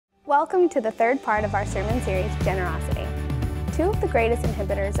Welcome to the third part of our sermon series, Generosity. Two of the greatest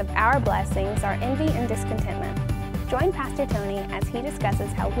inhibitors of our blessings are envy and discontentment. Join Pastor Tony as he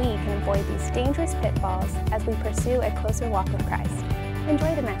discusses how we can avoid these dangerous pitfalls as we pursue a closer walk with Christ.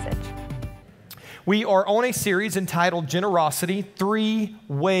 Enjoy the message. We are on a series entitled Generosity, 3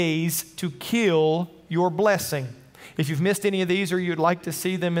 Ways to Kill Your Blessing. If you've missed any of these or you'd like to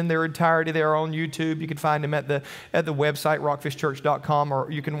see them in their entirety, they're on YouTube. You can find them at the website, rockfishchurch.com,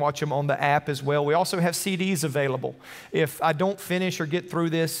 or you can watch them on the app as well. We also have CDs available. If I don't finish or get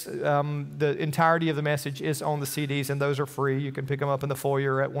through this, the entirety of the message is on the CDs, and those are free. You can pick them up in the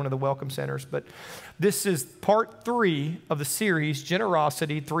foyer at one of the welcome centers. But this is part 3 of the series,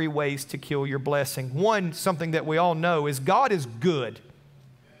 Generosity, 3 Ways to Kill Your Blessing. One, something that we all know is God is good.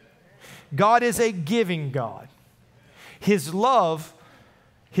 God is a giving God. His love,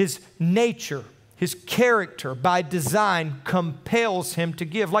 His nature, His character by design compels Him to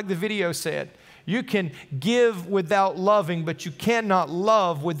give. Like the video said, you can give without loving, but you cannot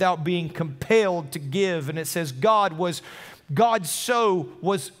love without being compelled to give. And it says God was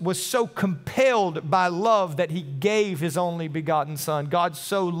so compelled by love that He gave His only begotten Son. God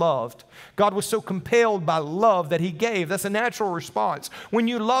so loved. God was so compelled by love that He gave. That's a natural response. When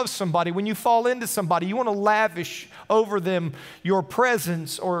you love somebody, when you fall into somebody, you want to lavish over them your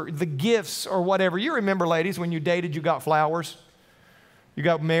presence or the gifts or whatever. You remember, ladies, when you dated, you got flowers. You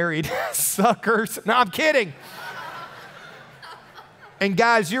got married. Suckers. No, I'm kidding. And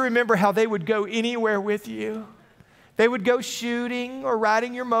guys, you remember how they would go anywhere with you. They would go shooting or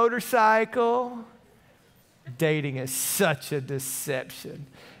riding your motorcycle. Dating is such a deception.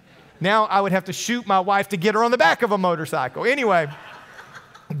 Now I would have to shoot my wife to get her on the back of a motorcycle. Anyway,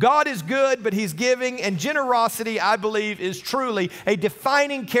 God is good, but He's giving, and generosity, I believe, is truly a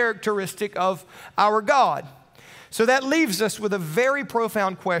defining characteristic of our God. So that leaves us with a very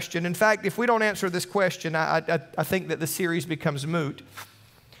profound question. In fact, if we don't answer this question, I think that the series becomes moot.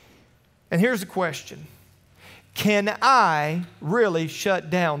 And here's the question. Can I really shut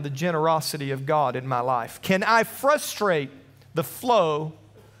down the generosity of God in my life? Can I frustrate the flow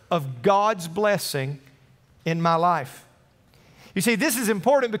of God's blessing in my life? You see, this is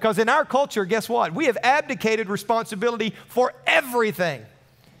important because in our culture, guess what? We have abdicated responsibility for everything.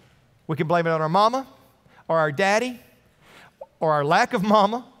 We can blame it on our mama or our daddy or our lack of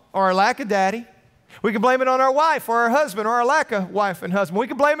mama or our lack of daddy. We can blame it on our wife or our husband or our lack of wife and husband. We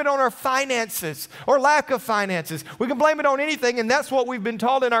can blame it on our finances or lack of finances. We can blame it on anything, and that's what we've been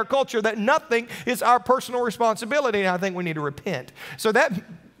taught in our culture, that nothing is our personal responsibility, and I think we need to repent. So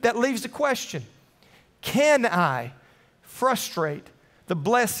that leaves the question, can I frustrate the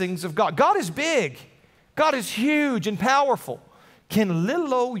blessings of God? God is big. God is huge and powerful. Can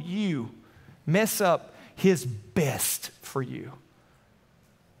little old you mess up His best for you?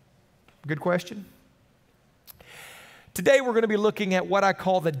 Good question. Today we're going to be looking at what I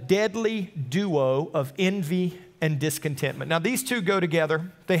call the deadly duo of envy and discontentment. Now these two go together.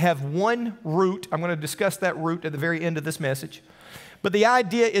 They have one root. I'm going to discuss that root at the very end of this message. But the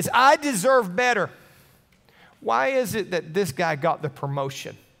idea is I deserve better. Why is it that this guy got the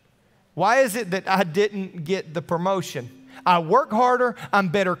promotion? Why is it that I didn't get the promotion? I work harder. I'm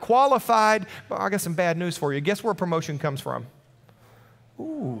better qualified. But I got some bad news for you. Guess where promotion comes from?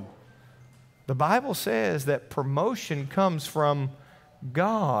 Ooh. The Bible says that promotion comes from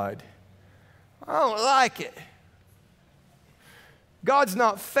God. I don't like it. God's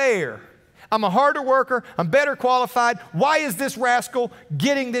not fair. I'm a harder worker. I'm better qualified. Why is this rascal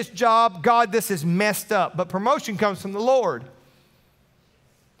getting this job? God, this is messed up. But promotion comes from the Lord.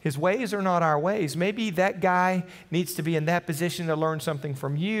 His ways are not our ways. Maybe that guy needs to be in that position to learn something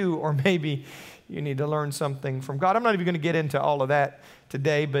from you, or maybe you need to learn something from God. I'm not even going to get into all of that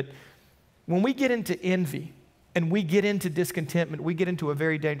today, but when we get into envy and we get into discontentment, we get into a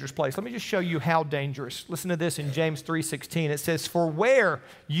very dangerous place. Let me just show you how dangerous. Listen to this in James 3:16. It says, "For where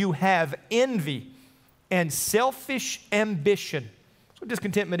you have envy and selfish ambition." That's what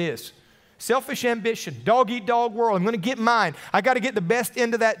discontentment is. Selfish ambition, dog-eat-dog world. I'm going to get mine. I got to get the best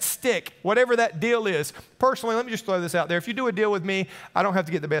end of that stick, whatever that deal is. Personally, let me just throw this out there. If you do a deal with me, I don't have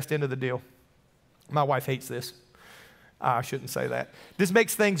to get the best end of the deal. My wife hates this. I shouldn't say that. This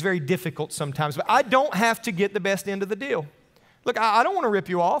makes things very difficult sometimes, but I don't have to get the best end of the deal. Look, I don't want to rip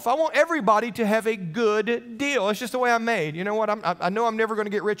you off. I want everybody to have a good deal. It's just the way I'm made. You know what? I know I'm never going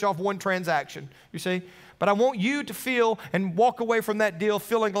to get rich off one transaction, you see? But I want you to feel and walk away from that deal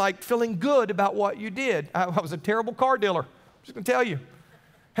feeling good about what you did. I was a terrible car dealer. I'm just going to tell you.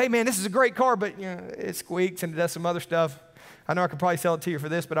 Hey, man, this is a great car, but you know, it squeaks and it does some other stuff. I know I could probably sell it to you for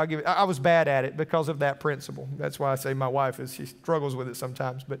this, but I'll give it. I was bad at it because of that principle. That's why I say my wife she struggles with it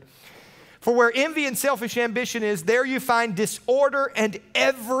sometimes. But for where envy and selfish ambition is, there you find disorder and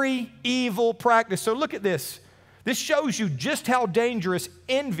every evil practice. So look at this. This shows you just how dangerous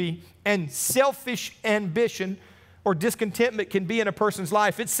envy and selfish ambition or discontentment can be in a person's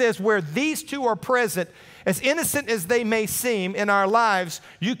life. It says where these two are present, as innocent as they may seem in our lives,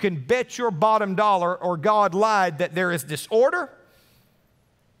 you can bet your bottom dollar or God lied that there is disorder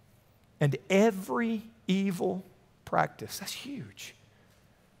and every evil practice. That's huge.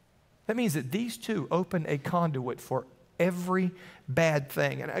 That means that these two open a conduit for every bad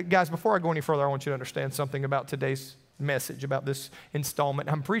thing. And guys, before I go any further, I want you to understand something about today's message, about this installment.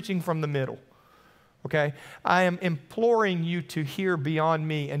 I'm preaching from the middle. Okay? I am imploring you to hear beyond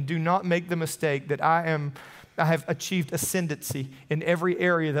me and do not make the mistake that I have achieved ascendancy in every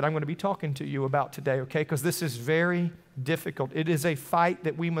area that I'm going to be talking to you about today, okay? Because this is very difficult. It is a fight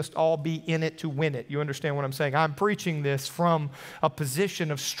that we must all be in it to win it. You understand what I'm saying? I'm preaching this from a position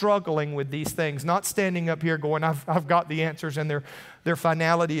of struggling with these things, not standing up here going, I've got the answers and their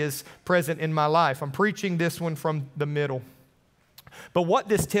finality is present in my life. I'm preaching this one from the middle. But what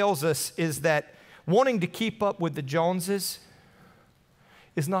this tells us is that wanting to keep up with the Joneses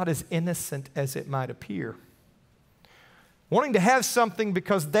is not as innocent as it might appear. Wanting to have something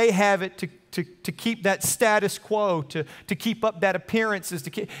because they have it to keep that status quo, to keep up that appearances,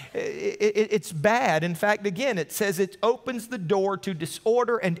 it's bad. In fact, again, it says it opens the door to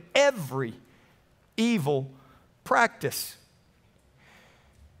disorder and every evil practice.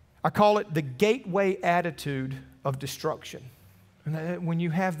 I call it the gateway attitude of destruction. And when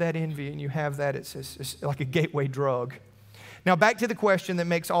you have that envy and you have that, it's like a gateway drug. Now, back to the question that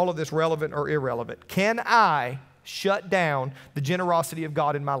makes all of this relevant or irrelevant. Can I shut down the generosity of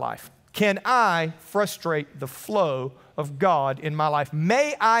God in my life? Can I frustrate the flow of God in my life?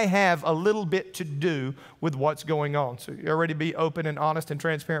 May I have a little bit to do with what's going on? So you already be open and honest and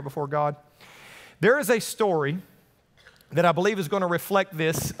transparent before God. There is a story that I believe is going to reflect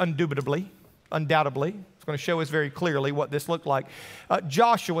this undoubtedly. It's going to show us very clearly what this looked like.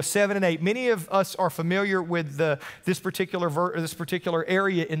 Joshua 7 and 8. Many of us are familiar with this particular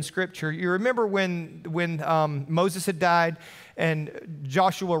area in Scripture. You remember when Moses had died and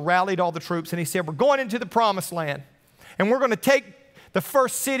Joshua rallied all the troops and he said, we're going into the promised land and we're going to take the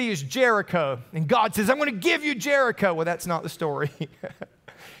first city is Jericho. And God says, I'm going to give you Jericho. Well, that's not the story.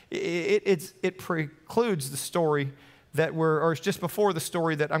 It precludes the story or it's just before the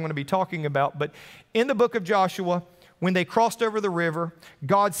story that I'm going to be talking about. But in the book of Joshua, when they crossed over the river,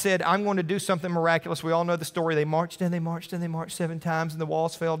 God said, I'm going to do something miraculous. We all know the story. They marched and they marched and they marched 7 times and the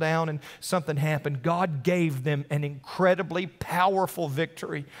walls fell down and something happened. God gave them an incredibly powerful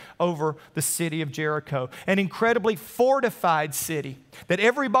victory over the city of Jericho, an incredibly fortified city that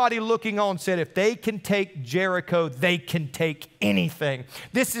everybody looking on said, if they can take Jericho, they can take anything.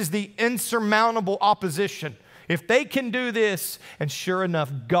 This is the insurmountable opposition. If they can do this, and sure enough,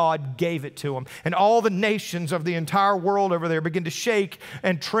 God gave it to them. And all the nations of the entire world over there began to shake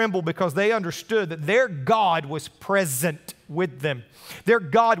and tremble because they understood that their God was present with them. Their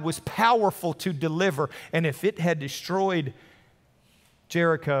God was powerful to deliver. And if it had destroyed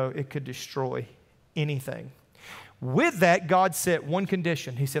Jericho, it could destroy anything. With that, God set one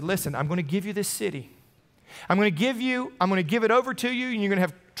condition. He said, listen, I'm going to give you this city. I'm going to give it over to you, and you're going to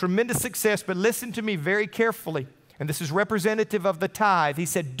have tremendous success, but listen to me very carefully. And this is representative of the tithe. He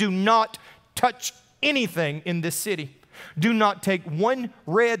said, do not touch anything in this city. Do not take 1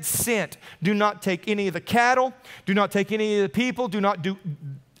 red cent. Do not take any of the cattle. Do not take any of the people.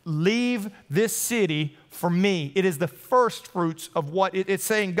 Leave this city for me. It is the first fruits of what it's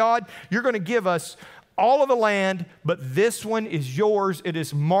saying. God, you're going to give us all of the land, but this one is yours. It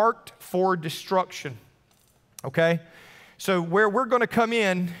is marked for destruction. Okay? So where we're going to come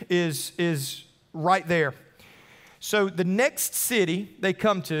in is right there. So the next city they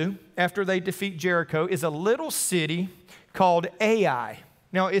come to after they defeat Jericho is a little city called Ai.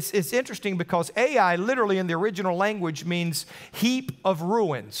 Now it's interesting because Ai literally in the original language means heap of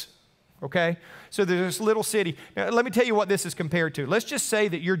ruins. Okay? So there's this little city. Now, let me tell you what this is compared to. Let's just say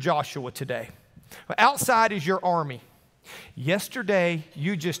that you're Joshua today. Outside is your army. Yesterday,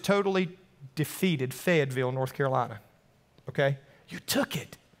 you just totally defeated Fayetteville, North Carolina. Okay? You took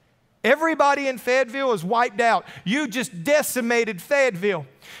it. Everybody in Fayetteville is wiped out. You just decimated Fayetteville.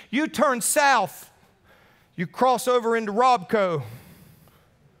 You turn south. You cross over into Robco.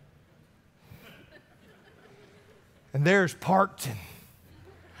 And there's Parkton.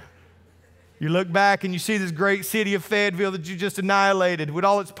 You look back and you see this great city of Fayetteville that you just annihilated with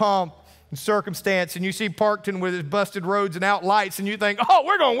all its pomp and circumstance, and you see Parkton with his busted roads and out lights, and you think, oh,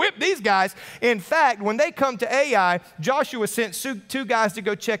 we're going to whip these guys. In fact, when they come to Ai, Joshua sent two guys to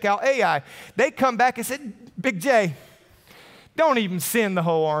go check out Ai. They come back and said, Big J, don't even send the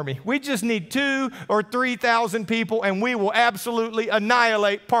whole army. We just need 2,000 or 3,000 people, and we will absolutely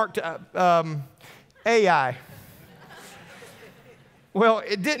annihilate Ai. Well,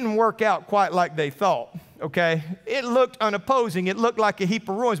 it didn't work out quite like they thought, okay? It looked unopposing. It looked like a heap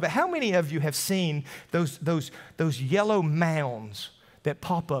of ruins. But how many of you have seen those yellow mounds that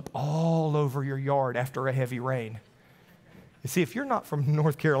pop up all over your yard after a heavy rain? You see, if you're not from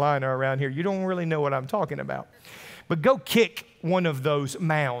North Carolina around here, you don't really know what I'm talking about. But go kick one of those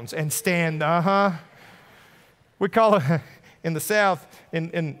mounds and stand, We call it, in the South,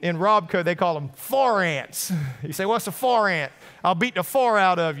 in Robco, they call them fire ants. You say, what's a fire ant? I'll beat the fire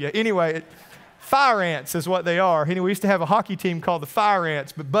out of you. Anyway, fire ants is what they are. Anyway, we used to have a hockey team called the Fire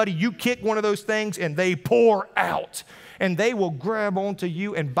Ants. But, buddy, you kick one of those things, and they pour out. And they will grab onto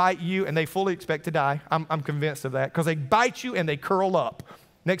you and bite you, and they fully expect to die. I'm convinced of that, because they bite you and they curl up.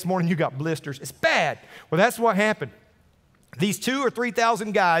 Next morning, you got blisters. It's bad. Well, that's what happened. These 2,000 or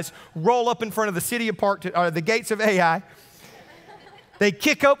 3,000 guys roll up in front of the city of the gates of Ai. They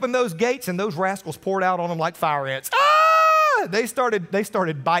kick open those gates, and those rascals poured out on them like fire ants. They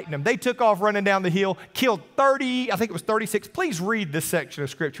started biting them. They took off running down the hill, killed 30, I think it was 36. Please read this section of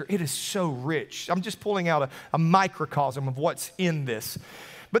Scripture. It is so rich. I'm just pulling out a microcosm of what's in this.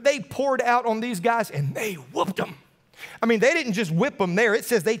 But they poured out on these guys, and they whooped them. I mean, they didn't just whip them there. It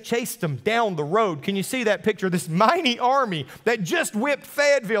says they chased them down the road. Can you see that picture? This mighty army that just whipped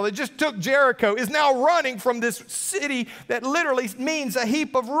Fayetteville, it just took Jericho, is now running from this city that literally means a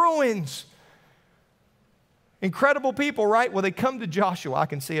heap of ruins. Incredible people, right? Well, they come to Joshua. I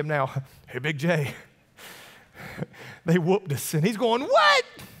can see him now. Hey, Big J, they whooped us. And he's going, what?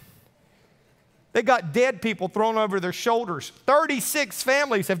 They got dead people thrown over their shoulders. 36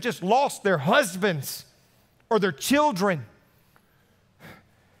 families have just lost their husbands or their children.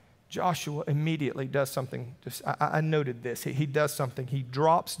 Joshua immediately does something. I noted this. He does something. He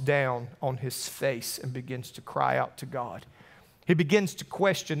drops down on his face and begins to cry out to God. He begins to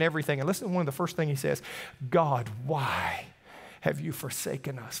question everything. And listen to one of the first things he says. God, why have you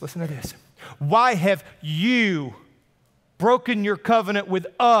forsaken us? Listen to this. Why have you broken your covenant with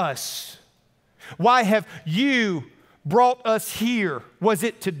us? Why have you brought us here? Was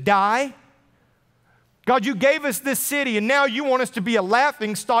it to die? God, you gave us this city, and now you want us to be a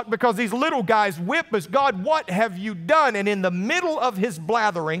laughingstock because these little guys whip us. God, what have you done? And in the middle of his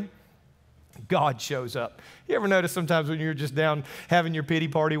blathering, God shows up. You ever notice sometimes when you're just down having your pity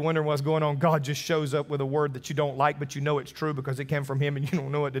party, wondering what's going on, God just shows up with a word that you don't like, but you know it's true because it came from him and you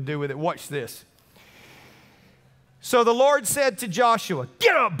don't know what to do with it. Watch this. So the Lord said to Joshua,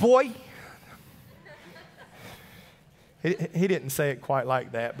 get up, boy. He didn't say it quite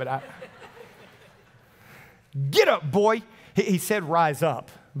like that, but get up, boy. He said rise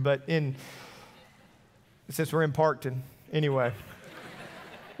up, but since we're in Parkton, anyway.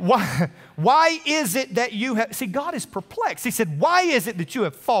 Why is it that you have, see, God is perplexed. He said, why is it that you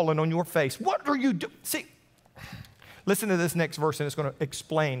have fallen on your face? What are you doing? See, listen to this next verse, and it's going to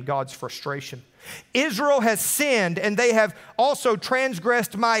explain God's frustration. Israel has sinned, and they have also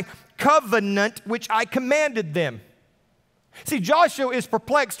transgressed my covenant, which I commanded them. See, Joshua is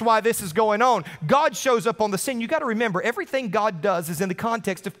perplexed why this is going on. God shows up on the scene. You got to remember, everything God does is in the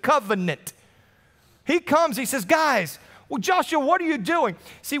context of covenant. He comes, he says, guys, well, Joshua, what are you doing?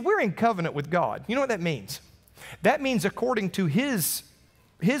 See, we're in covenant with God. You know what that means? That means according to his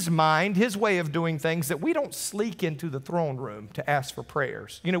mind, his way of doing things, that we don't sneak into the throne room to ask for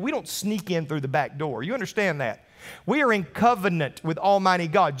prayers. You know, we don't sneak in through the back door. You understand that? We are in covenant with Almighty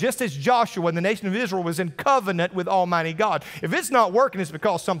God, just as Joshua and the nation of Israel was in covenant with Almighty God. If it's not working, it's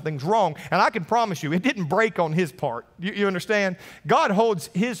because something's wrong. And I can promise you, it didn't break on his part. You understand? God holds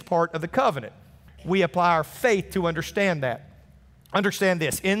his part of the covenant. We apply our faith to understand that. Understand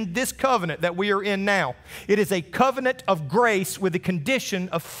this. In this covenant that we are in now, it is a covenant of grace with a condition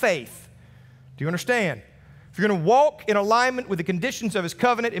of faith. Do you understand? If you're going to walk in alignment with the conditions of his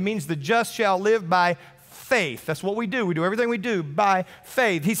covenant, it means the just shall live by faith. That's what we do. We do everything we do by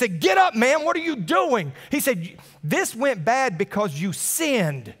faith. He said, get up, man. What are you doing? He said, this went bad because you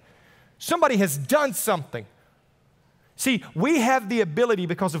sinned. Somebody has done something. See, we have the ability,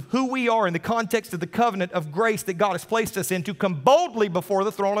 because of who we are in the context of the covenant of grace that God has placed us in, to come boldly before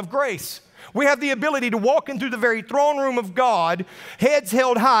the throne of grace. We have the ability to walk into the very throne room of God, heads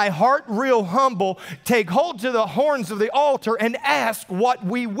held high, heart real humble, take hold to the horns of the altar and ask what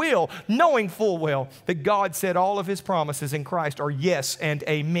we will, knowing full well that God said all of his promises in Christ are yes and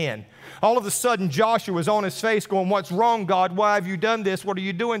amen. All of a sudden, Joshua was on his face going, what's wrong, God? Why have you done this? What are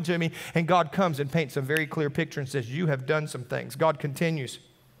you doing to me? And God comes and paints a very clear picture and says, you have done some things. God continues.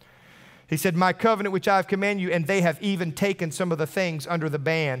 He said, my covenant which I have commanded you, and they have even taken some of the things under the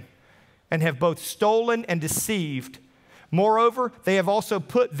ban, and have both stolen and deceived. Moreover, they have also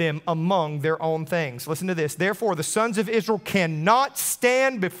put them among their own things. Listen to this. Therefore, the sons of Israel cannot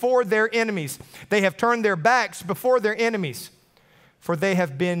stand before their enemies. They have turned their backs before their enemies, for they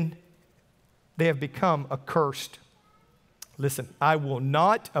have become accursed. Listen, I will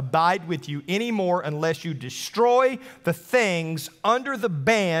not abide with you anymore unless you destroy the things under the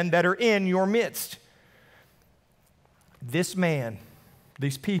ban that are in your midst. This man,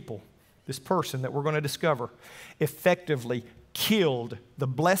 these people, this person that we're going to discover, effectively killed the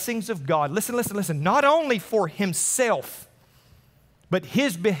blessings of God. Listen. Not only for himself, but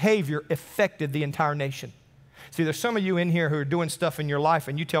his behavior affected the entire nation. See, there's some of you in here who are doing stuff in your life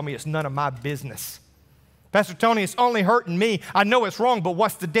and you tell me it's none of my business. Pastor Tony, it's only hurting me. I know it's wrong, but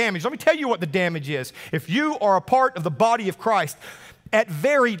what's the damage? Let me tell you what the damage is. If you are a part of the body of Christ, at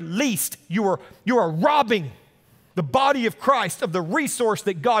very least, you are robbing the body of Christ of the resource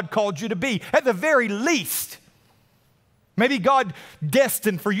that God called you to be. At the very least. Maybe God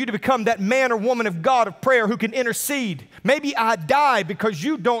destined for you to become that man or woman of God of prayer who can intercede. Maybe I die because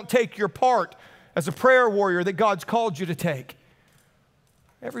you don't take your part as a prayer warrior that God's called you to take.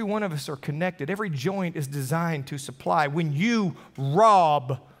 Every one of us are connected. Every joint is designed to supply. When you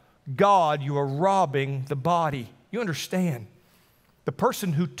rob God, you are robbing the body. You understand? The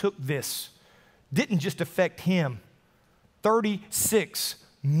person who took this didn't just affect him. 36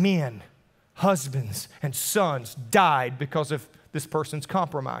 men, husbands and sons died because of this person's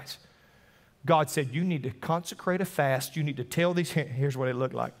compromise. God said, you need to consecrate a fast. You need to tell these, here's what it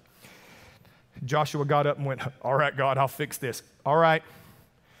looked like. Joshua got up and went, all right, God, I'll fix this. All right,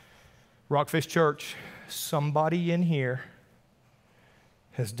 RockFish Church, somebody in here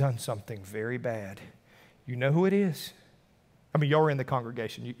has done something very bad. You know who it is? I mean, y'all are in the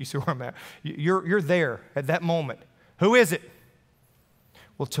congregation. You see where I'm at. You're there at that moment. Who is it?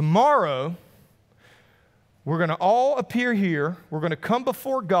 Well, tomorrow, we're going to all appear here. We're going to come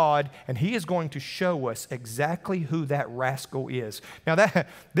before God, and he is going to show us exactly who that rascal is. Now,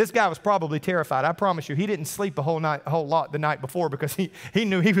 this guy was probably terrified. I promise you, he didn't sleep a whole lot the night before because he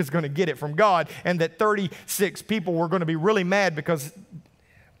knew he was going to get it from God, and that 36 people were going to be really mad because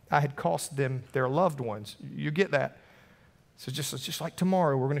I had cost them their loved ones. You get that? So it's just like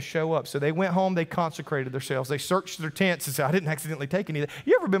tomorrow, we're going to show up. So they went home, they consecrated themselves. They searched their tents and said, I didn't accidentally take anything.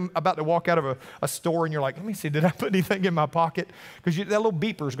 You ever been about to walk out of a store and you're like, let me see, did I put anything in my pocket? Because that little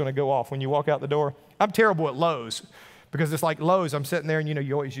beeper is going to go off when you walk out the door. I'm terrible at Lowe's because it's like Lowe's. I'm sitting there and,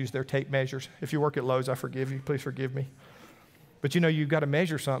 you always use their tape measures. If you work at Lowe's, I forgive you. Please forgive me. But, you've got to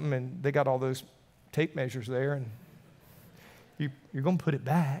measure something and they got all those tape measures there and you're going to put it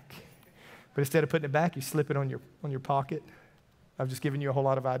back. But instead of putting it back, you slip it on your pocket. I've just given you a whole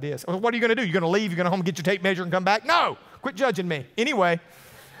lot of ideas. Well, what are you going to do? You're going to leave? You're going to home and get your tape measure and come back? No! Quit judging me. Anyway.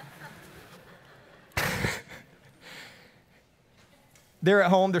 They're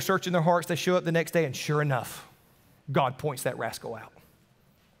at home. They're searching their hearts. They show up the next day, and sure enough, God points that rascal out.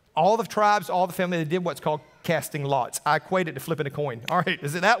 All the tribes, all the family, they did what's called casting lots. I equate it to flipping a coin. All right,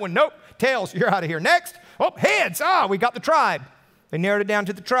 is it that one? Nope. Tails, you're out of here. Next. Oh, heads. We got the tribe. They narrowed it down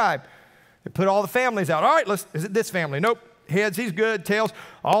to the tribe. They put all the families out. All right, is it this family? Nope. Heads, he's good. Tails.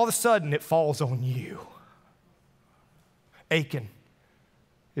 All of a sudden, it falls on you. Achan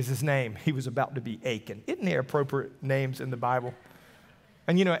is his name. He was about to be Achan. Isn't there appropriate names in the Bible?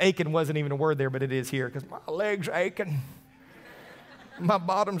 And Achan wasn't even a word there, but it is here because my leg's aching. My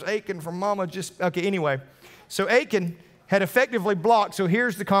bottom's aching from mama okay, anyway. So Achan had effectively blocked. So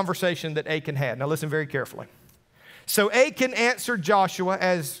here's the conversation that Achan had. Now listen very carefully. So Achan answered Joshua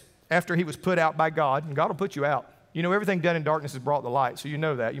after he was put out by God, and God will put you out. Everything done in darkness is brought to light, so you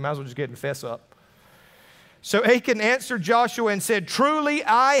know that. You might as well just get and fess up. So Achan answered Joshua and said, truly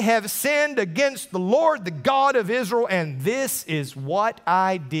I have sinned against the Lord, the God of Israel, and this is what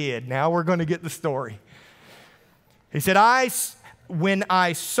I did. Now we're going to get the story. He said, when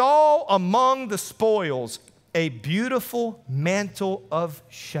I saw among the spoils a beautiful mantle of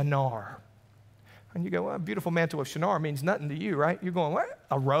Shinar. And you go, well, a beautiful mantle of Shinar means nothing to you, right? You're going, what?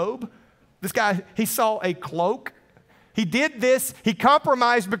 A robe? This guy, he saw a cloak. He did this. He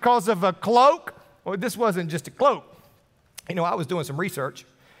compromised because of a cloak. Well, this wasn't just a cloak. I was doing some research,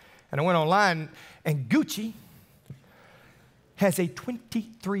 And I went online, and Gucci has a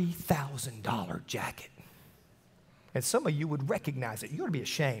 $23,000 jacket. And some of you would recognize it. You ought to be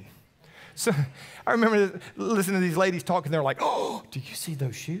ashamed. So I remember listening to these ladies talking. They're like, oh, do you see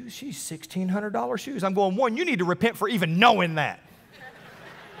those shoes? She's $1,600 shoes. I'm going, one, you need to repent for even knowing that.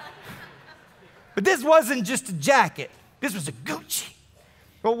 But this wasn't just a jacket. This was a Gucci.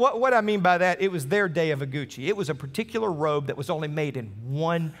 Well, what I mean by that, it was their day of a Gucci. It was a particular robe that was only made in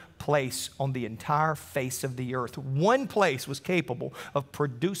one place on the entire face of the earth. One place was capable of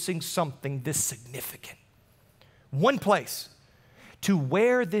producing something this significant. One place. To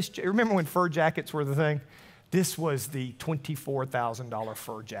wear this, remember when fur jackets were the thing? This was the $24,000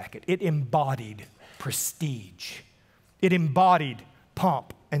 fur jacket. It embodied prestige. It embodied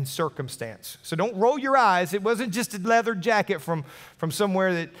pomp and circumstance. So don't roll your eyes. It wasn't just a leather jacket from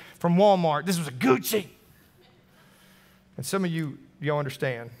somewhere from Walmart. This was a Gucci. And some of you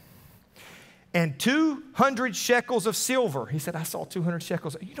understand. And 200 shekels of silver. He said, I saw 200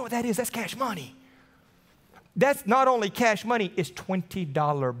 shekels. You know what that is? That's cash money. That's not only cash money, it's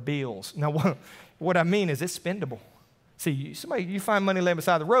 $20 bills. Now, what I mean is it's spendable. See, you find money laying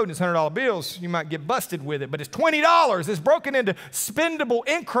beside the road and it's $100 bills, you might get busted with it, but it's $20. It's broken into spendable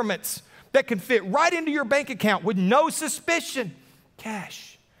increments that can fit right into your bank account with no suspicion.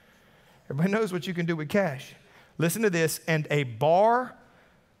 Cash. Everybody knows what you can do with cash. Listen to this, and a bar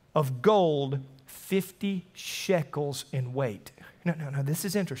of gold, 50 shekels in weight. No, this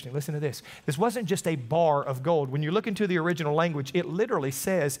is interesting. Listen to this. This wasn't just a bar of gold. When you look into the original language, it literally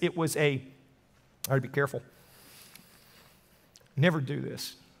says it was I ought to be careful. Never do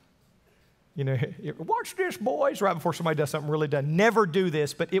this. Watch this, boys, right before somebody does something really dumb. Never do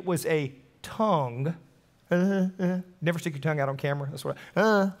this, but it was a tongue. Never stick your tongue out on camera. That's what it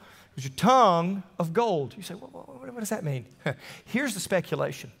was, your tongue of gold. You say, what does that mean? Here's the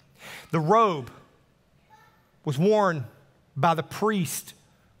speculation. The robe was worn by the priest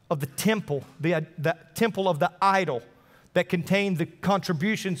of the temple, the temple of the idol that contained the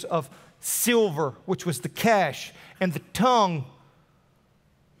contributions of silver, which was the cash, and the tongue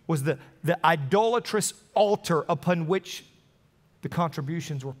was the idolatrous altar upon which the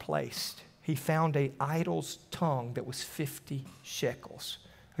contributions were placed. He found an idol's tongue that was 50 shekels.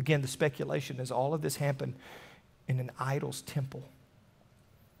 Again, the speculation is all of this happened in an idol's temple.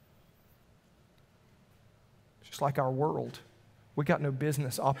 Just like our world. We got no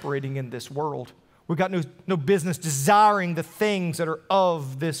business operating in this world. We got no business desiring the things that are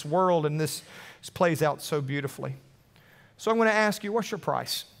of this world, and this plays out so beautifully. So I'm going to ask you, what's your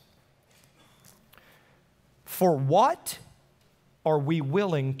price? For what are we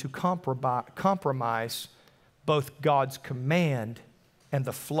willing to compromise both God's command and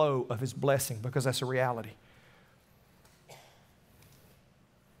the flow of His blessing? Because that's a reality.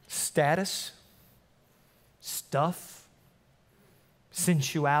 Status, stuff,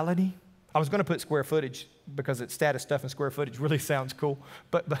 sensuality. I was going to put square footage because it's status, stuff, and square footage really sounds cool.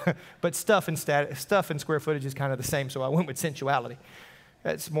 But stuff and square footage is kind of the same, so I went with sensuality.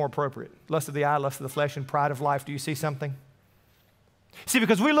 That's more appropriate. Lust of the eye, lust of the flesh, and pride of life. Do you see something? See,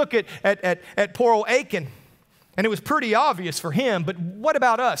 because we look at poor old Achan, and it was pretty obvious for him, but what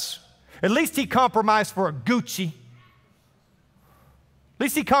about us? At least he compromised for a Gucci. At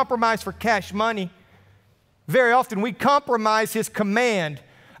least he compromised for cash money. Very often we compromise His command,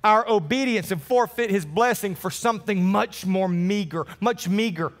 our obedience, and forfeit His blessing for something much more meager, much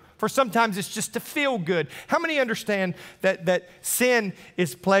meager. For sometimes it's just to feel good. How many understand that sin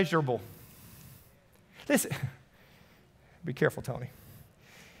is pleasurable? Listen, be careful, Tony.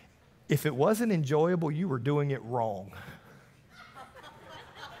 If it wasn't enjoyable, you were doing it wrong.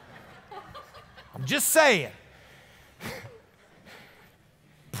 I'm just saying.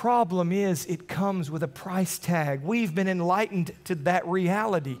 Problem is, it comes with a price tag. We've been enlightened to that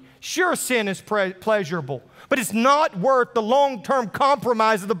reality. Sure, sin is pleasurable, but it's not worth the long-term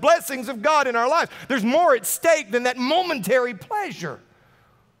compromise of the blessings of God in our lives. There's more at stake than that momentary pleasure.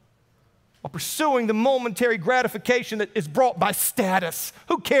 While pursuing the momentary gratification that is brought by status.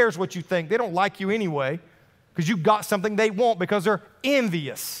 Who cares what you think? They don't like you anyway because you got something they want because they're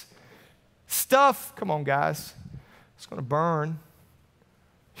envious. Stuff, come on guys, it's going to burn.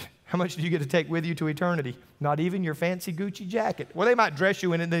 How much do you get to take with you to eternity? Not even your fancy Gucci jacket. Well, they might dress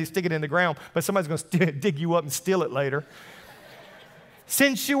you in it and they stick it in the ground, but somebody's going to dig you up and steal it later.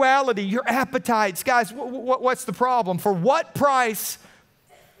 Sensuality, your appetites. Guys, what's the problem? For what price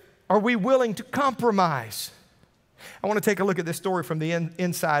are we willing to compromise? I want to take a look at this story from the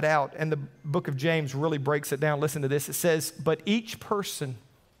inside out, and the book of James really breaks it down. Listen to this. It says, but each person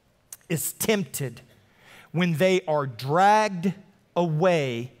is tempted when they are dragged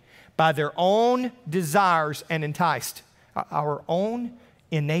away by their own desires and enticed. Our own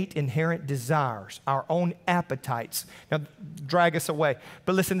innate, inherent desires, our own appetites. Now, drag us away.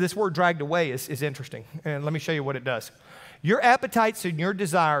 But listen, this word dragged away is interesting. And let me show you what it does. Your appetites and your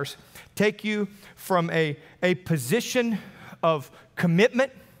desires take you from a position of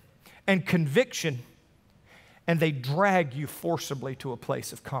commitment and conviction, and they drag you forcibly to a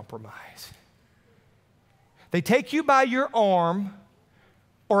place of compromise. They take you by your arm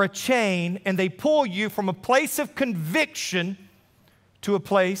or a chain, and they pull you from a place of conviction to a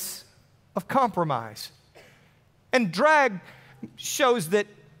place of compromise. And drag shows that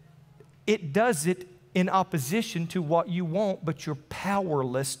it does it in opposition to what you want, but you're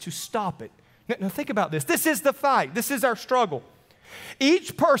powerless to stop it. Now think about this. This is the fight. This is our struggle.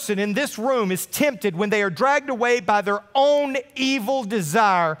 Each person in this room is tempted when they are dragged away by their own evil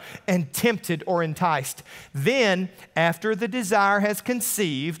desire and tempted or enticed. Then, after the desire has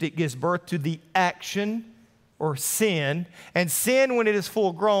conceived, it gives birth to the action or sin. And sin, when it is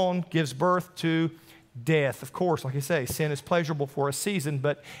full grown, gives birth to death. Of course, like I say, sin is pleasurable for a season,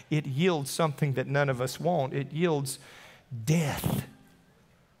 but it yields something that none of us want. It yields death.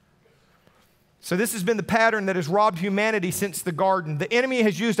 So this has been the pattern that has robbed humanity since the garden. The enemy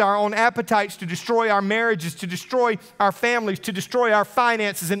has used our own appetites to destroy our marriages, to destroy our families, to destroy our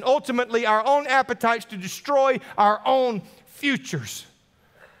finances, and ultimately our own appetites to destroy our own futures.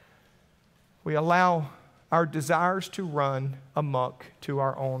 We allow our desires to run amok to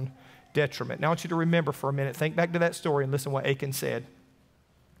our own detriment. Now I want you to remember for a minute, think back to that story and listen to what Achan said.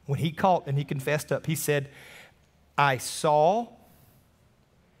 When he caught and he confessed up, he said, I saw,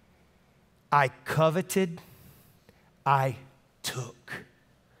 I coveted, I took,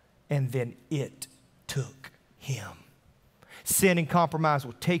 and then it took him. Sin and compromise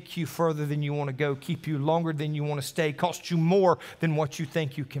will take you further than you want to go, keep you longer than you want to stay, cost you more than what you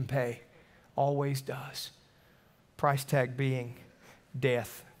think you can pay. Always does. Price tag being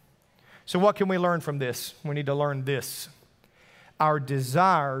death. So what can we learn from this? We need to learn this. Our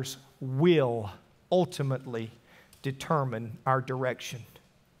desires will ultimately determine our direction.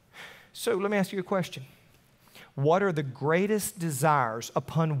 So let me ask you a question. What are the greatest desires?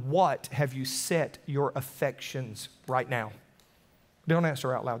 Upon what have you set your affections right now? Don't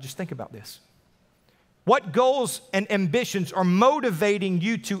answer out loud. Just think about this. What goals and ambitions are motivating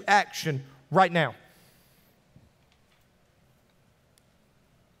you to action right now?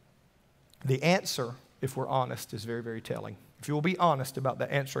 The answer, if we're honest, is very, very telling. If you will be honest about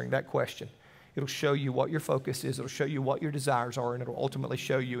answering that question, it'll show you what your focus is. It'll show you what your desires are, and it'll ultimately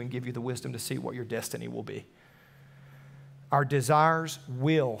show you and give you the wisdom to see what your destiny will be. Our desires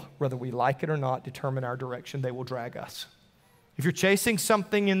will, whether we like it or not, determine our direction. They will drag us. If you're chasing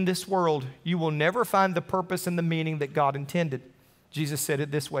something in this world, you will never find the purpose and the meaning that God intended. Jesus said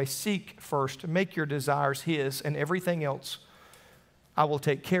it this way, seek first, make your desires His, and everything else I will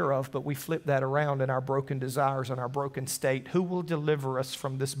take care of. But we flip that around in our broken desires and our broken state. Who will deliver us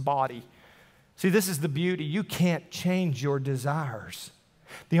from this body? See, this is the beauty. You can't change your desires.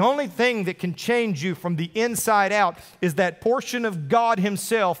 The only thing that can change you from the inside out is that portion of God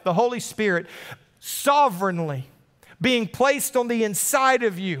Himself, the Holy Spirit, sovereignly being placed on the inside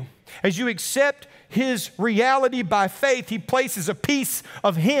of you. As you accept His reality by faith, He places a piece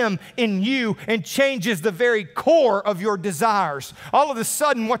of Him in you and changes the very core of your desires. All of a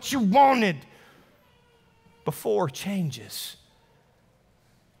sudden, what you wanted before changes.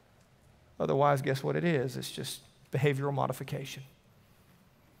 Otherwise, guess what it is? It's just behavioral modification.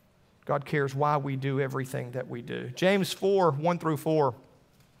 God cares why we do everything that we do. James 4, 1 through 4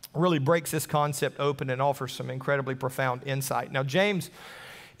 really breaks this concept open and offers some incredibly profound insight. Now, James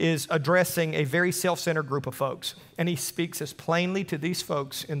is addressing a very self-centered group of folks, and he speaks as plainly to these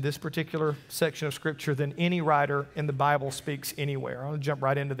folks in this particular section of Scripture than any writer in the Bible speaks anywhere. I'll jump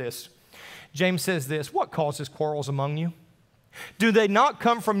right into this. James says this, what causes quarrels among you? Do they not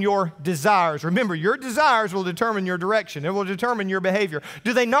come from your desires? Remember, your desires will determine your direction. It will determine your behavior.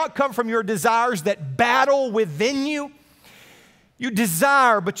 Do they not come from your desires that battle within you? You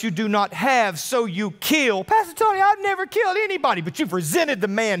desire, but you do not have, so you kill. Pastor Tony, I've never killed anybody, but you've resented the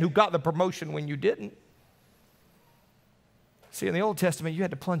man who got the promotion when you didn't. See, in the Old Testament, you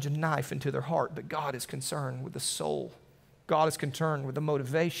had to plunge a knife into their heart, but God is concerned with the soul. God is concerned with the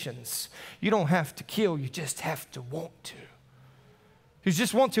motivations. You don't have to kill, you just have to want to. You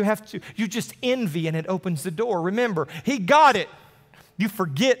just want to have to, you just envy and it opens the door. Remember, He got it. You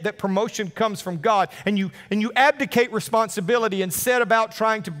forget that promotion comes from God, and you abdicate responsibility and set about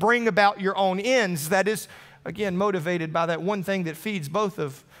trying to bring about your own ends. That is, again, motivated by that one thing that feeds both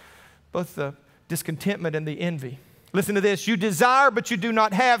the discontentment and the envy. Listen to this. You desire, but you do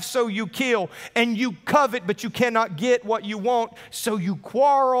not have, so you kill. And you covet, but you cannot get what you want, so you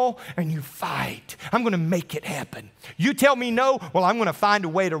quarrel and you fight. I'm going to make it happen. You tell me no, well, I'm going to find a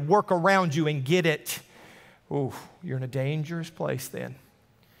way to work around you and get it. Ooh, you're in a dangerous place then.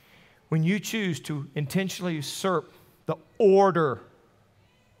 When you choose to intentionally usurp the order,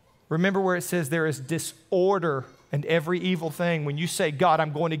 remember where it says there is disorder and every evil thing. When you say, God,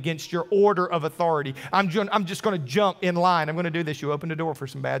 I'm going against your order of authority. I'm just going to jump in line. I'm going to do this. You open the door for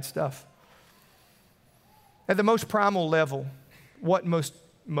some bad stuff. At the most primal level, what most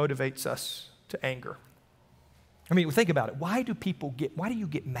motivates us to anger? I mean, think about it. Why do you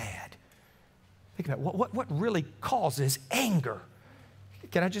get mad? Think about it. What really causes anger?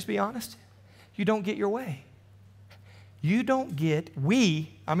 Can I just be honest? You don't get your way.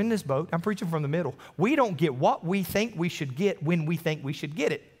 I'm in this boat, I'm preaching from the middle. We don't get what we think we should get when we think we should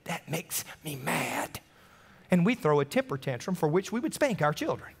get it. That makes me mad. And we throw a temper tantrum for which we would spank our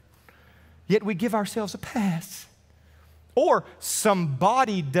children. Yet we give ourselves a pass. Or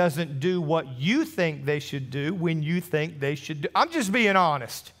somebody doesn't do what you think they should do when you think they should do. I'm just being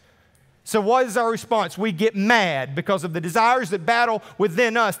honest. So what is our response? We get mad because of the desires that battle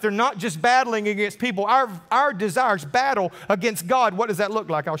within us. They're not just battling against people. Our desires battle against God. What does that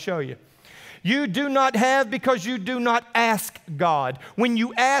look like? I'll show you. You do not have because you do not ask God. When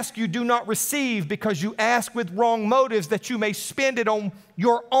you ask, you do not receive because you ask with wrong motives that you may spend it on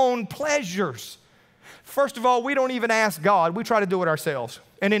your own pleasures. First of all, we don't even ask God. We try to do it ourselves.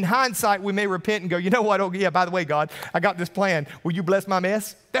 And in hindsight, we may repent and go, you know what? Oh, yeah, by the way, God, I got this plan. Will you bless my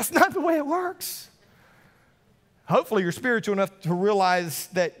mess? That's not the way it works. Hopefully, you're spiritual enough to realize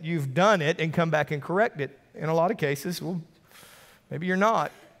that you've done it and come back and correct it. In a lot of cases, well, maybe you're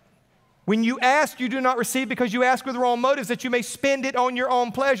not. When you ask, you do not receive because you ask with wrong motives that you may spend it on your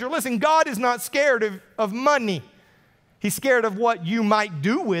own pleasure. Listen, God is not scared of money. He's scared of what you might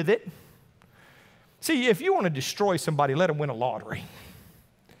do with it. See, if you want to destroy somebody, let them win a lottery.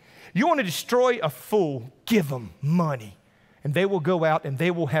 You want to destroy a fool, give them money. And they will go out and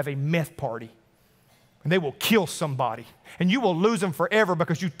they will have a meth party. And they will kill somebody. And you will lose them forever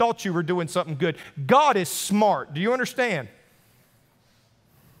because you thought you were doing something good. God is smart. Do you understand?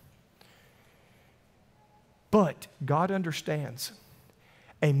 But God understands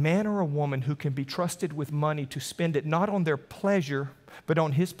a man or a woman who can be trusted with money to spend it not on their pleasure, but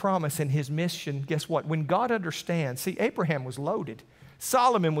on His promise and His mission. Guess what? When God understands, see, Abraham was loaded.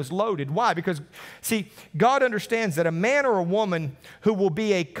 Solomon was loaded. Why? Because, see, God understands that a man or a woman who will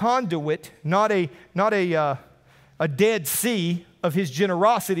be a conduit, not a Dead Sea of His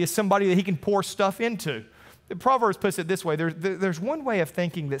generosity, is somebody that He can pour stuff into. The Proverbs puts it this way. There's one way of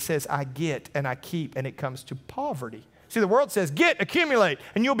thinking that says, I get and I keep, and it comes to poverty. See, the world says, get, accumulate,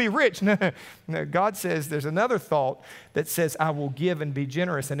 and you'll be rich. No, God says there's another thought that says, I will give and be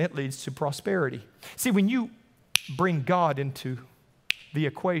generous, and it leads to prosperity. See, when you bring God into the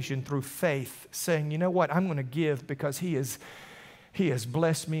equation through faith, saying, you know what, I'm going to give because He has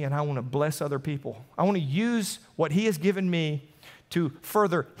blessed me and I want to bless other people. I want to use what He has given me to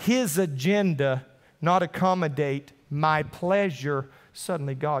further His agenda, not accommodate my pleasure.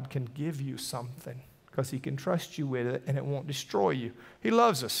 Suddenly God can give you something because He can trust you with it and it won't destroy you. He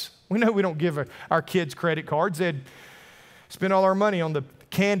loves us. We know we don't give our kids credit cards. They'd spend all our money on the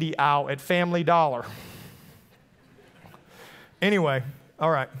candy aisle at Family Dollar. Anyway, all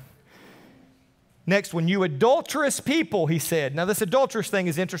right. Next one, you adulterous people, He said. Now, this adulterous thing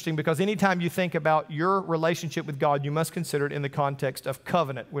is interesting because anytime you think about your relationship with God, you must consider it in the context of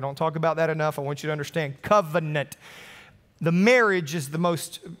covenant. We don't talk about that enough. I want you to understand covenant. The marriage is the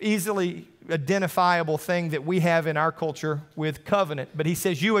most easily identifiable thing that we have in our culture with covenant. But He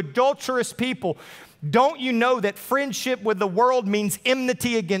says, you adulterous people, don't you know that friendship with the world means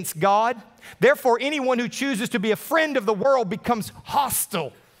enmity against God? Therefore, anyone who chooses to be a friend of the world becomes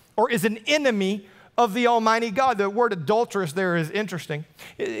hostile or is an enemy of the Almighty God. The word adulterous there is interesting.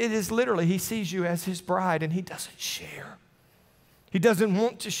 It is literally, He sees you as His bride and He doesn't share. He doesn't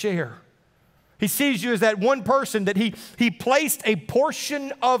want to share. He sees you as that one person that he placed a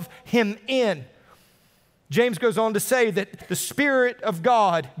portion of Him in. James goes on to say that the Spirit of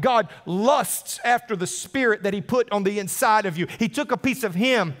God lusts after the Spirit that He put on the inside of you. He took a piece of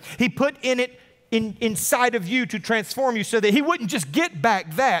Him, He put inside of you to transform you so that He wouldn't just get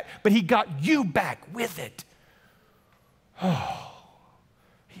back that, but He got you back with it. Oh,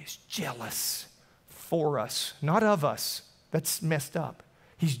 He is jealous for us, not of us. That's messed up.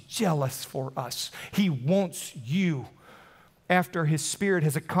 He's jealous for us. He wants you after His Spirit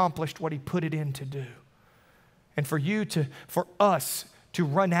has accomplished what He put it in to do. And for us to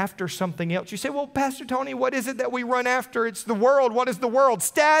run after something else. You say, well, Pastor Tony, what is it that we run after? It's the world. What is the world?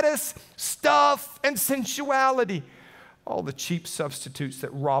 Status, stuff, and sensuality. All the cheap substitutes that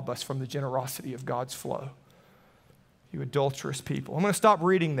rob us from the generosity of God's flow. You adulterous people. I'm going to stop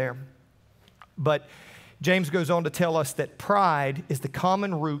reading there. But James goes on to tell us that pride is the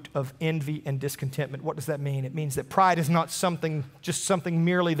common root of envy and discontentment. What does that mean? It means that pride is not just something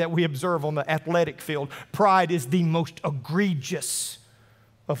merely that we observe on the athletic field. Pride is the most egregious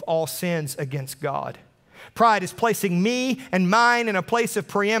of all sins against God. Pride is placing me and mine in a place of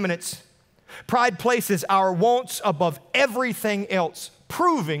preeminence. Pride places our wants above everything else,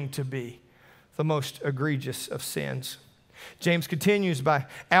 proving to be the most egregious of sins. James continues by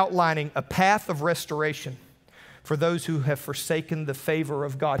outlining a path of restoration for those who have forsaken the favor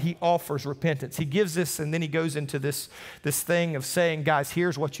of God. He offers repentance. He gives this, and then he goes into this thing of saying, guys,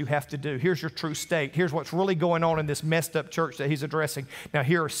 here's what you have to do. Here's your true state. Here's what's really going on in this messed up church that he's addressing. Now,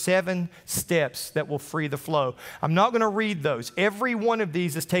 here are 7 steps that will free the flow. I'm not going to read those. Every one of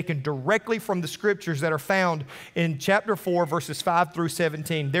these is taken directly from the scriptures that are found in chapter 4, verses 5 through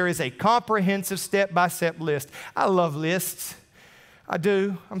 17. There is a comprehensive step-by-step list. I love lists. I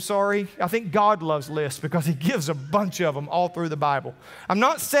do. I'm sorry. I think God loves lists because he gives a bunch of them all through the Bible. I'm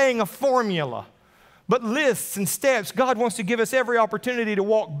not saying a formula, but lists and steps. God wants to give us every opportunity to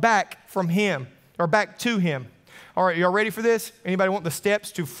walk back from him or back to him. All right, y'all ready for this? Anybody want the steps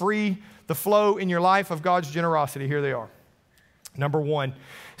to free the flow in your life of God's generosity? Here they are. Number 1,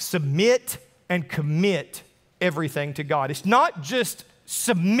 submit and commit everything to God. It's not just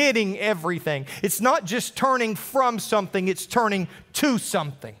submitting everything. It's not just turning from something, it's turning to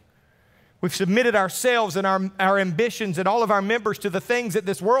something. We've submitted ourselves and our ambitions and all of our members to the things that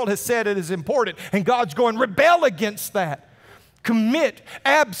this world has said it is important, and God's going, rebel against that. Commit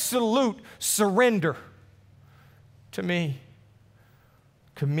absolute surrender to me.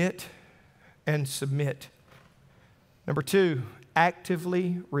 Commit and submit. Number 2,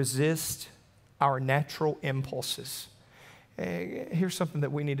 actively resist our natural impulses. Here's something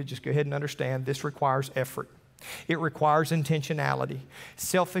that we need to just go ahead and understand. This requires effort. It requires intentionality.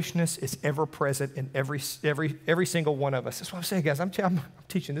 Selfishness is ever present in every single one of us. That's what I'm saying, guys. I'm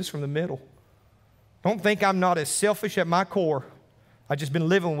teaching this from the middle. Don't think I'm not as selfish at my core. I've just been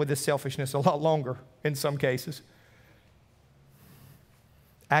living with this selfishness a lot longer in some cases.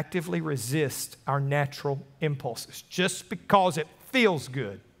 Actively resist our natural impulses just because it feels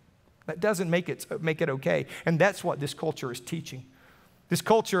good. That doesn't make it okay. And that's what this culture is teaching. This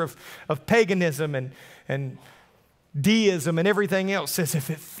culture of paganism and deism and everything else says if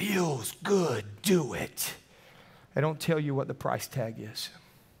it feels good, do it. They don't tell you what the price tag is.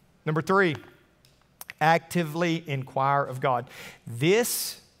 Number 3, actively inquire of God.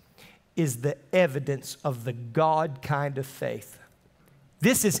 This is the evidence of the God kind of faith.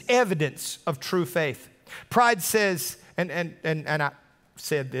 This is evidence of true faith. Pride says, and I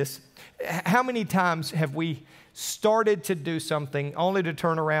said this, how many times have we started to do something only to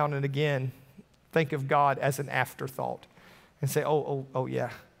turn around and again think of God as an afterthought and say, oh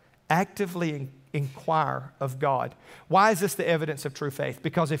yeah, actively inquire of God. Why is this the evidence of true faith?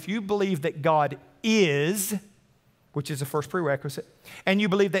 Because if you believe that God is, which is the first prerequisite, and you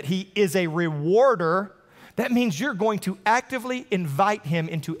believe that he is a rewarder, that means you're going to actively invite him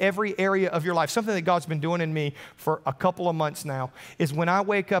into every area of your life. Something that God's been doing in me for a couple of months now is when I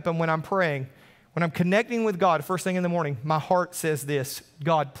wake up and when I'm praying, when I'm connecting with God first thing in the morning, my heart says this: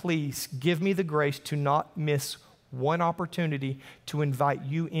 God, please give me the grace to not miss one opportunity to invite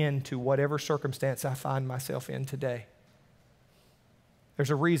you into whatever circumstance I find myself in today.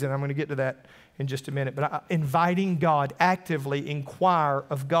 There's a reason. I'm going to get to that in just a minute. But inviting God, actively inquire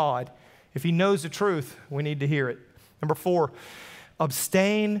of God. If he knows the truth, we need to hear it. Number 4,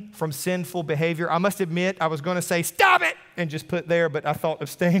 abstain from sinful behavior. I must admit, I was going to say, stop it, and just put there, but I thought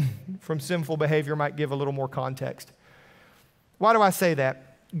abstain from sinful behavior might give a little more context. Why do I say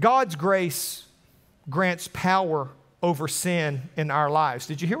that? God's grace grants power over sin in our lives.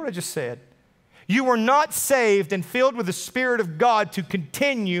 Did you hear what I just said? You were not saved and filled with the Spirit of God to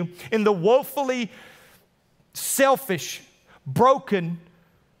continue in the woefully selfish, broken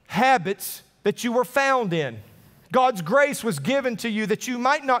habits that you were found in. God's grace was given to you that you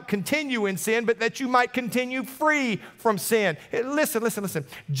might not continue in sin, but that you might continue free from sin. Listen.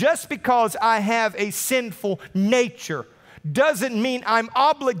 Just because I have a sinful nature doesn't mean I'm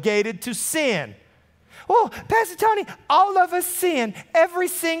obligated to sin. Well, Pastor Tony, all of us sin every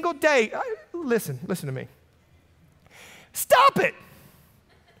single day. Listen to me. Stop it.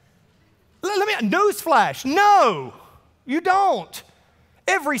 Newsflash, no, you don't.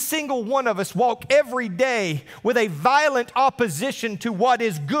 Every single one of us walk every day with a violent opposition to what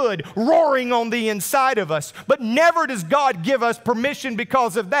is good roaring on the inside of us. But never does God give us permission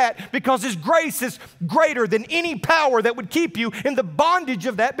because of that, because His grace is greater than any power that would keep you in the bondage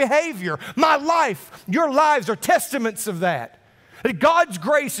of that behavior. My life, your lives are testaments of that. That God's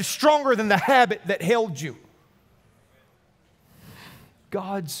grace is stronger than the habit that held you.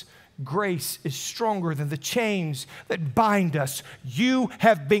 God's grace is stronger than the chains that bind us. You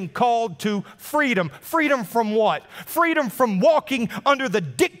have been called to freedom. Freedom from what? Freedom from walking under the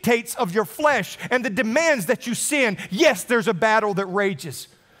dictates of your flesh and the demands that you sin. Yes, there's a battle that rages.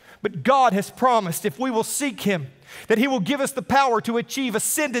 But God has promised if we will seek Him, that He will give us the power to achieve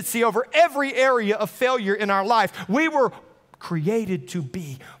ascendancy over every area of failure in our life. We were created to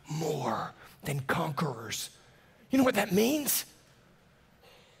be more than conquerors. You know what that means?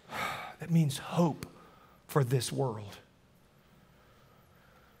 That means hope for this world.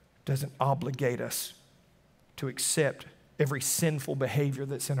 It doesn't obligate us to accept every sinful behavior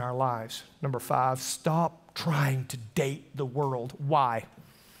that's in our lives. Number 5, stop trying to date the world. Why?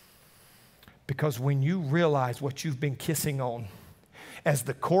 Because when you realize what you've been kissing on, as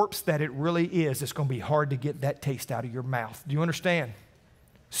the corpse that it really is, it's going to be hard to get that taste out of your mouth. Do you understand?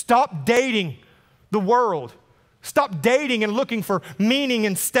 Stop dating the world. Stop dating and looking for meaning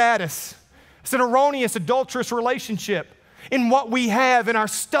and status. It's an erroneous, adulterous relationship in what we have, in our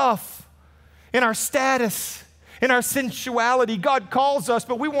stuff, in our status, in our sensuality. God calls us,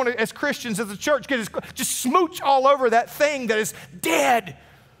 but we want to, as Christians, as a church, just smooch all over that thing that is dead.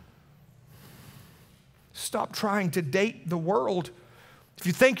 Stop trying to date the world. If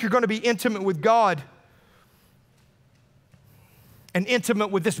you think you're going to be intimate with God and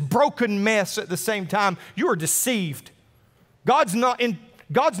intimate with this broken mess at the same time, you are deceived. God's not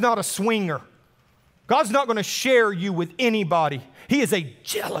a swinger. God's not going to share you with anybody. He is a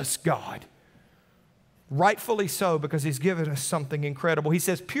jealous God. Rightfully so, because He's given us something incredible. He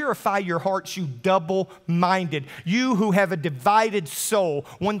says, purify your hearts, you double-minded. You who have a divided soul.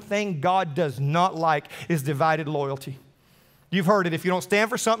 One thing God does not like is divided loyalty. You've heard it. If you don't stand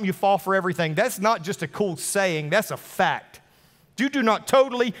for something, you fall for everything. That's not just a cool saying. That's a fact. You do not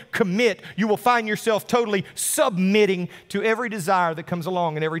totally commit, you will find yourself totally submitting to every desire that comes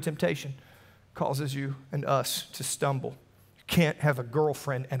along, and every temptation causes you and us to stumble. You can't have a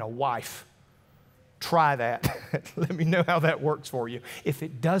girlfriend and a wife. Try that. Let me know how that works for you. If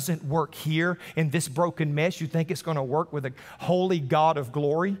it doesn't work here in this broken mess, you think it's going to work with a holy God of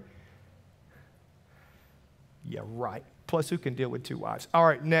glory? Yeah, right. Plus, who can deal with 2 wives? All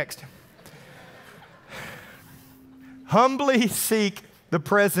right, next. Humbly seek the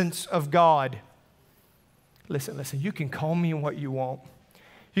presence of God. Listen, you can call me what you want.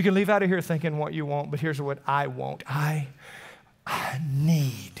 You can leave out of here thinking what you want, but here's what I want. I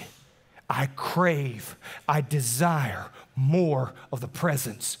need, I crave, I desire more of the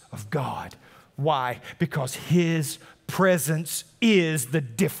presence of God. Why? Because His presence is the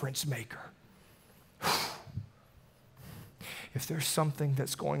difference maker. If there's something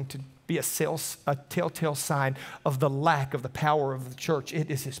that's going to be a telltale sign of the lack of the power of the church,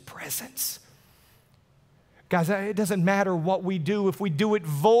 it is His presence. Guys, it doesn't matter what we do if we do it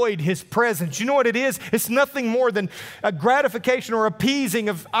void His presence. You know what it is? It's nothing more than a gratification or appeasing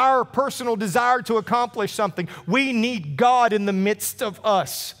of our personal desire to accomplish something. We need God in the midst of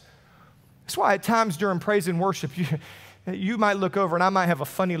us. That's why at times during praise and worship, you might look over and I might have a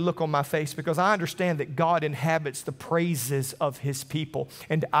funny look on my face, because I understand that God inhabits the praises of His people,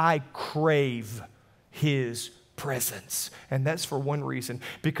 and I crave His presence. And that's for one reason,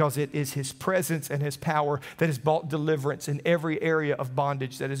 because it is His presence and His power that has brought deliverance in every area of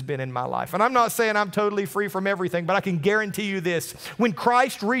bondage that has been in my life. And I'm not saying I'm totally free from everything, but I can guarantee you this: when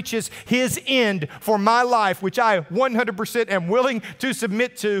Christ reaches His end for my life, which I 100% am willing to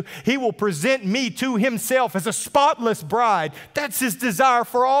submit to, He will present me to Himself as a spotless bride. That's His desire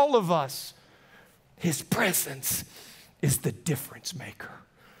for all of us. His presence is the difference maker.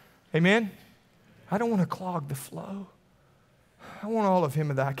 Amen? I don't want to clog the flow. I want all of Him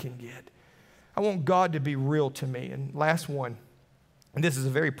that I can get. I want God to be real to me. And last one, and this is a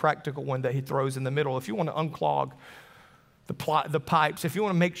very practical one that He throws in the middle. If you want to unclog the pipes, if you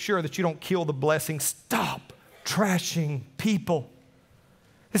want to make sure that you don't kill the blessing, stop trashing people.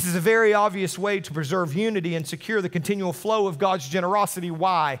 This is a very obvious way to preserve unity and secure the continual flow of God's generosity.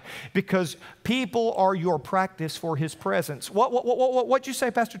 Why? Because people are your practice for His presence. What'd you say,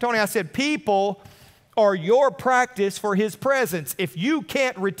 Pastor Tony? I said people are your practice for His presence. If you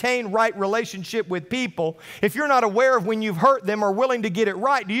can't retain right relationship with people, if you're not aware of when you've hurt them or willing to get it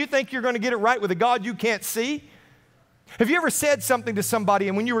right, do you think you're going to get it right with a God you can't see? Have you ever said something to somebody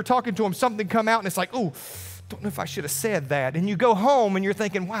and when you were talking to them, something come out and it's like, oh, don't know if I should have said that. And you go home and you're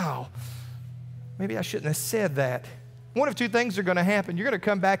thinking, wow, maybe I shouldn't have said that. One of two things are going to happen. You're going to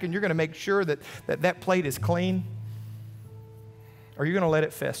come back and you're going to make sure that plate is clean, or you're going to let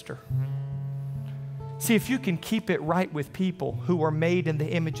it fester. See, if you can keep it right with people who are made in the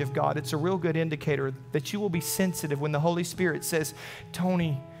image of God, it's a real good indicator that you will be sensitive when the Holy Spirit says,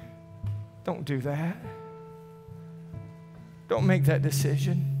 Tony, don't do that. Don't make that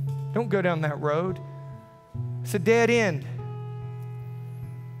decision. Don't go down that road. It's a dead end.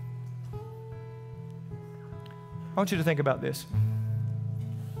 I want you to think about this.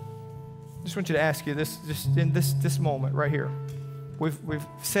 I just want you to ask you this, just in this moment right here. We've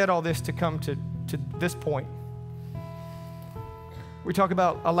said all this to come to this point. We talk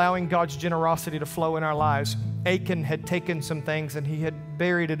about allowing God's generosity to flow in our lives. Achan had taken some things and he had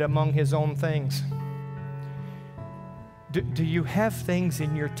buried it among his own things. Do you have things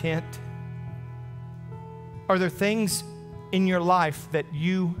in your tent? Are there things in your life that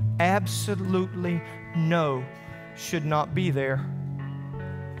you absolutely know should not be there?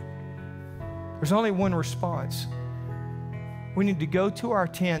 There's only one response. We need to go to our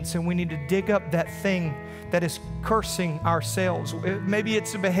tents and we need to dig up that thing that is cursing ourselves. Maybe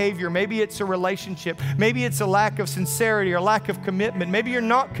it's a behavior, maybe it's a relationship, maybe it's a lack of sincerity or lack of commitment. Maybe you're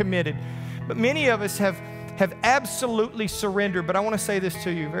not committed. But many of us have absolutely surrendered. But I want to say this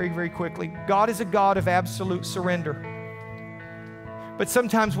to you very, very quickly. God is a God of absolute surrender. But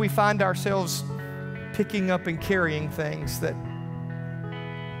sometimes we find ourselves picking up and carrying things that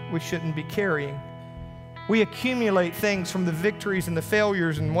we shouldn't be carrying. We accumulate things from the victories and the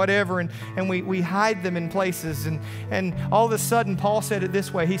failures and whatever, and we hide them in places. And all of a sudden, Paul said it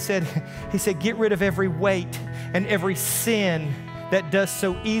this way. He said, get rid of every weight and every sin that does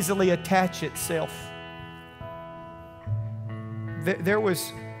so easily attach itself. There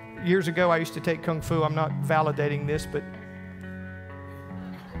was, years ago, I used to take Kung Fu. I'm not validating this, but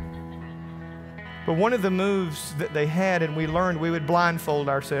one of the moves that they had, and we learned, we would blindfold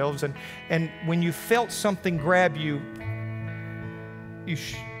ourselves, and when you felt something grab you,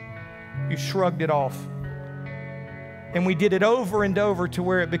 you shrugged it off. And we did it over and over to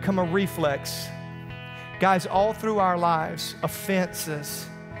where it became a reflex. Guys, all through our lives, offenses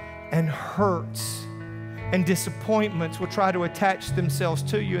and hurts and disappointments will try to attach themselves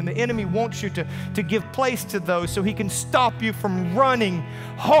to you. And the enemy wants you to give place to those so he can stop you from running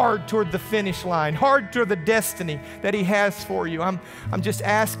hard toward the finish line, hard toward the destiny that he has for you. I'm just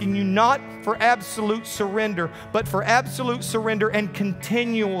asking you not for absolute surrender, but for absolute surrender and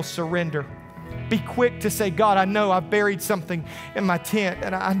continual surrender. Be quick to say, God, I know I've buried something in my tent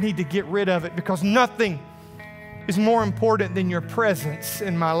and I need to get rid of it, because nothing is more important than your presence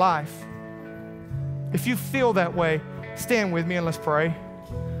in my life. If you feel that way, stand with me and let's pray.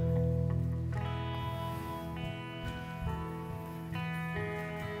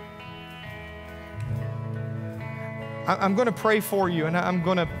 I'm going to pray for you, and I'm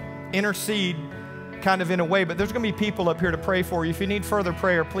going to intercede kind of in a way, but there's going to be people up here to pray for you. If you need further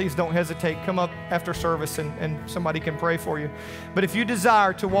prayer, please don't hesitate. Come up after service and somebody can pray for you. But if you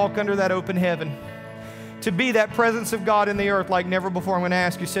desire to walk under that open heaven, to be that presence of God in the earth like never before, I'm going to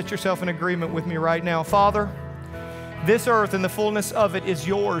ask you, set yourself in agreement with me right now. Father, this earth and the fullness of it is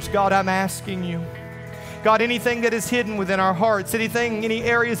yours. God, I'm asking you, God, anything that is hidden within our hearts, any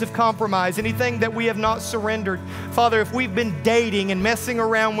areas of compromise, anything that we have not surrendered, Father, if we've been dating and messing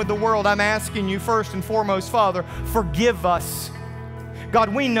around with the world, I'm asking you first and foremost, Father, forgive us.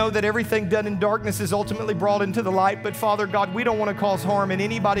 God, we know that everything done in darkness is ultimately brought into the light, but Father God, we don't want to cause harm in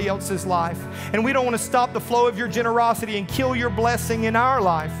anybody else's life. And we don't want to stop the flow of your generosity and kill your blessing in our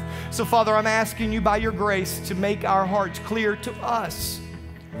life. So Father, I'm asking you by your grace to make our hearts clear to us.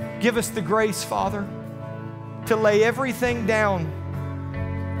 Give us the grace, Father, to lay everything down,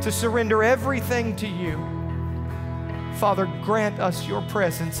 to surrender everything to you. Father, grant us your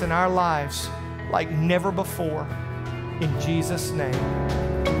presence in our lives like never before. In Jesus' name,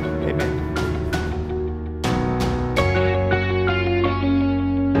 amen.